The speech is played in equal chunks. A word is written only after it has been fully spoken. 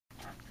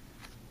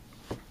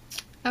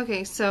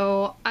Okay,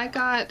 so I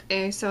got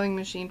a sewing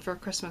machine for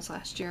Christmas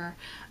last year,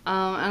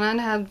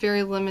 and I had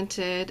very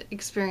limited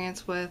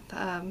experience with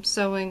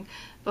sewing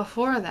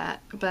before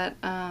that, but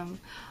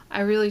I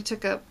really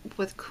took up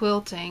with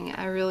quilting.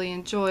 I really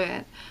enjoy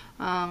it.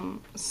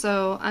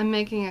 So I'm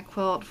making a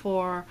quilt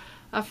for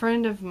a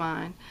friend of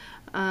mine,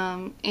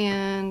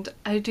 and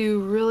I do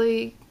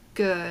really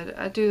good.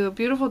 I do a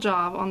beautiful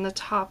job on the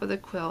top of the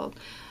quilt,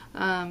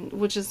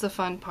 which is the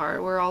fun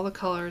part, where all the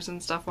colors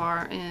and stuff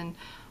are, and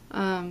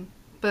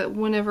but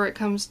whenever it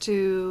comes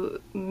to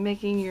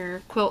making your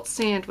quilt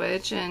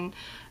sandwich and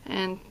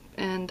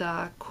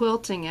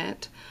quilting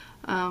it,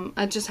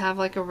 I just have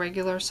like a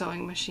regular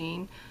sewing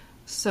machine.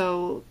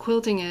 So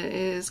quilting it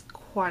is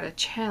quite a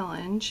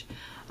challenge.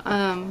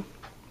 I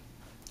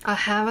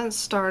haven't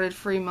started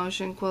free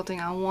motion quilting.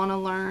 I want to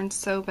learn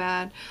so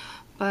bad,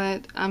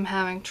 but I'm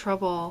having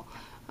trouble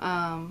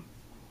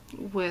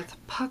with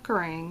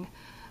puckering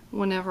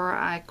whenever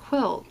I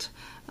quilt.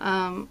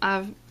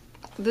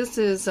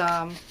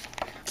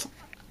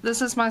 This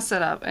is my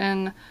setup,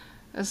 and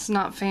it's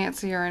not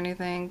fancy or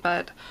anything,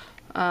 but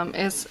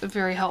it's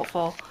very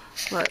helpful.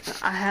 Look,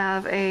 I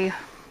have a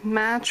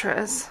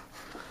mattress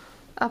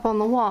up on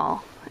the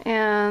wall,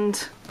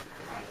 and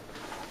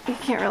you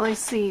can't really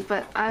see,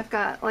 but I've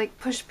got like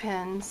push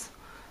pins.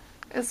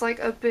 It's like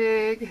a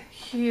big,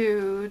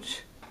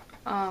 huge,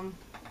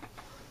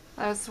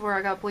 that's where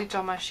I got bleach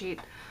on my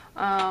sheet.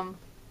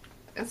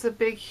 It's a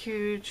big,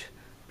 huge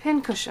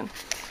pin cushion.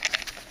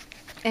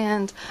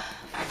 And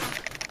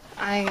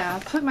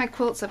I put my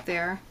quilts up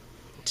there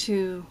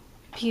to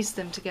piece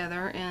them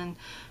together and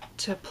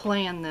to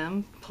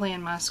plan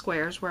my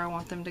squares where I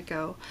want them to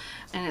go,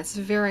 and it's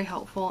very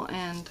helpful,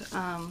 and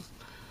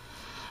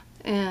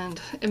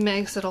it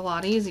makes it a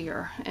lot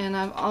easier. And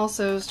I've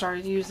also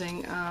started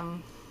using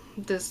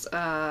this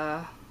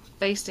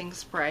basting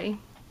spray.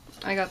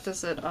 I got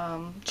this at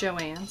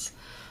Joann's.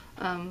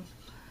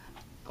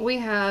 We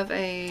have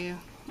a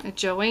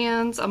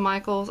Joann's, a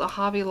Michael's, a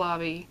Hobby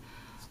Lobby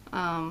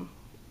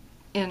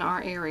in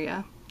our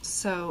area,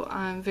 so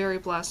I'm very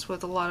blessed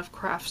with a lot of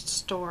craft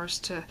stores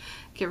to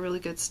get really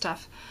good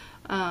stuff.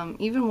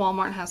 Even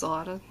Walmart has a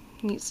lot of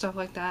neat stuff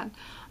like that.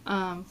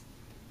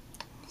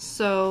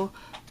 So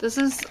this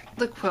is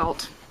the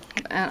quilt,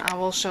 and I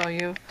will show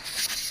you.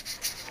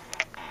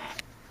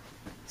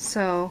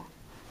 So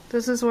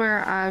this is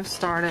where I've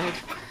started,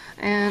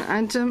 and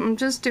I'm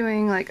just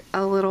doing like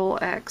a little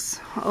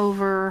X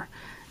over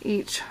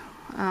each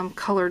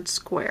colored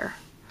square.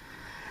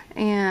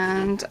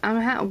 And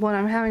what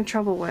I'm having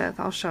trouble with,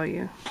 I'll show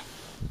you.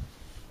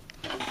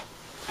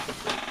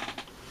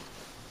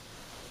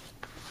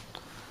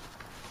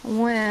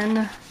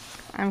 When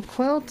I'm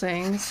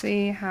quilting,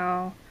 see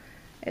how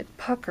it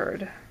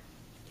puckered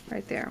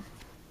right there.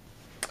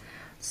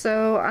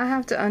 So I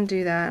have to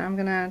undo that. I'm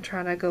gonna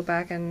try to go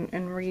back and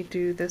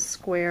redo this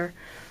square.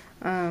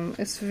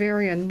 It's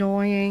very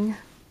annoying,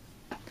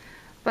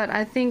 but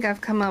I think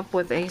I've come up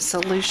with a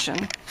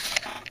solution.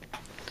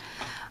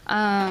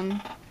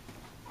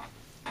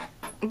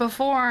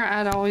 Before,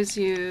 I'd always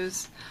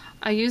use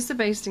the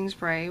basting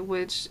spray,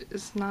 which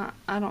is not,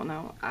 I don't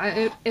know,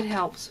 it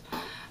helps,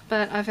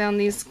 but I found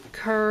these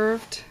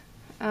curved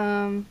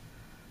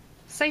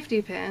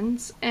safety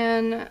pins,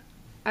 and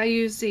I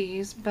use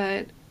these,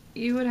 but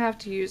you would have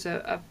to use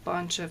a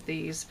bunch of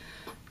these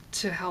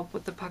to help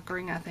with the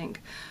puckering, I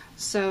think.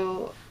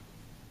 So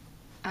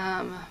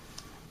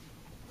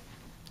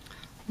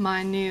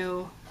my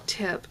new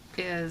tip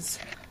is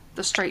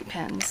the straight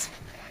pins.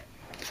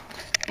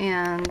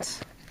 And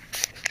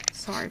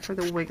sorry for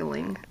the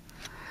wiggling,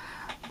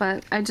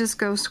 but I just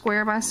go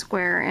square by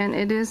square, and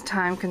it is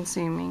time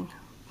consuming,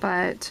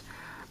 but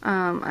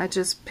I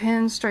just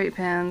pin straight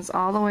pins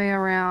all the way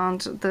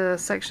around the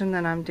section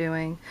that I'm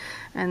doing,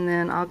 and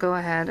then I'll go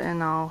ahead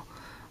and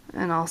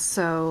I'll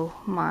sew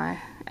my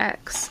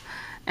X.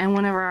 And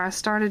whenever I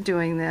started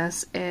doing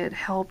this, it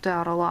helped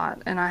out a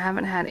lot, and I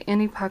haven't had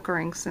any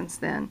puckering since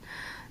then.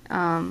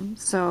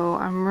 So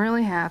I'm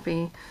really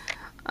happy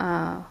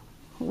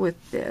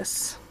with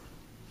this.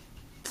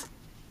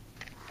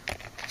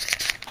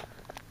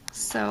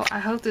 So I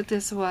hope that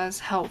this was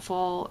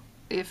helpful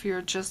if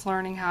you're just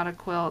learning how to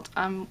quilt.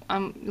 I'm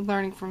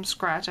learning from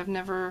scratch. I've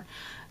never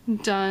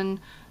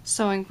done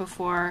sewing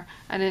before.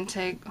 I didn't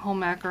take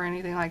home ec or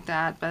anything like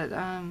that, but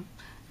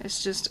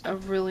it's just a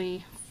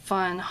really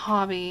fun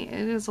hobby.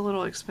 It is a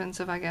little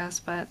expensive, I guess,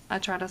 but I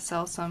try to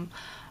sell some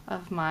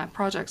of my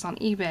projects on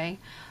eBay.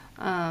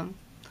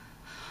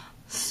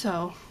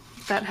 So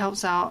that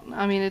helps out.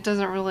 I mean, it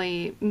doesn't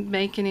really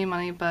make any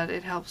money, but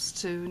it helps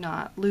to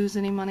not lose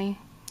any money.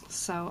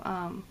 So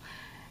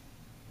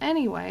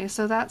anyway,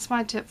 so that's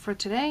my tip for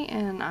today,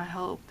 and I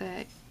hope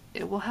that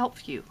it will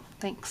help you.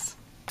 Thanks.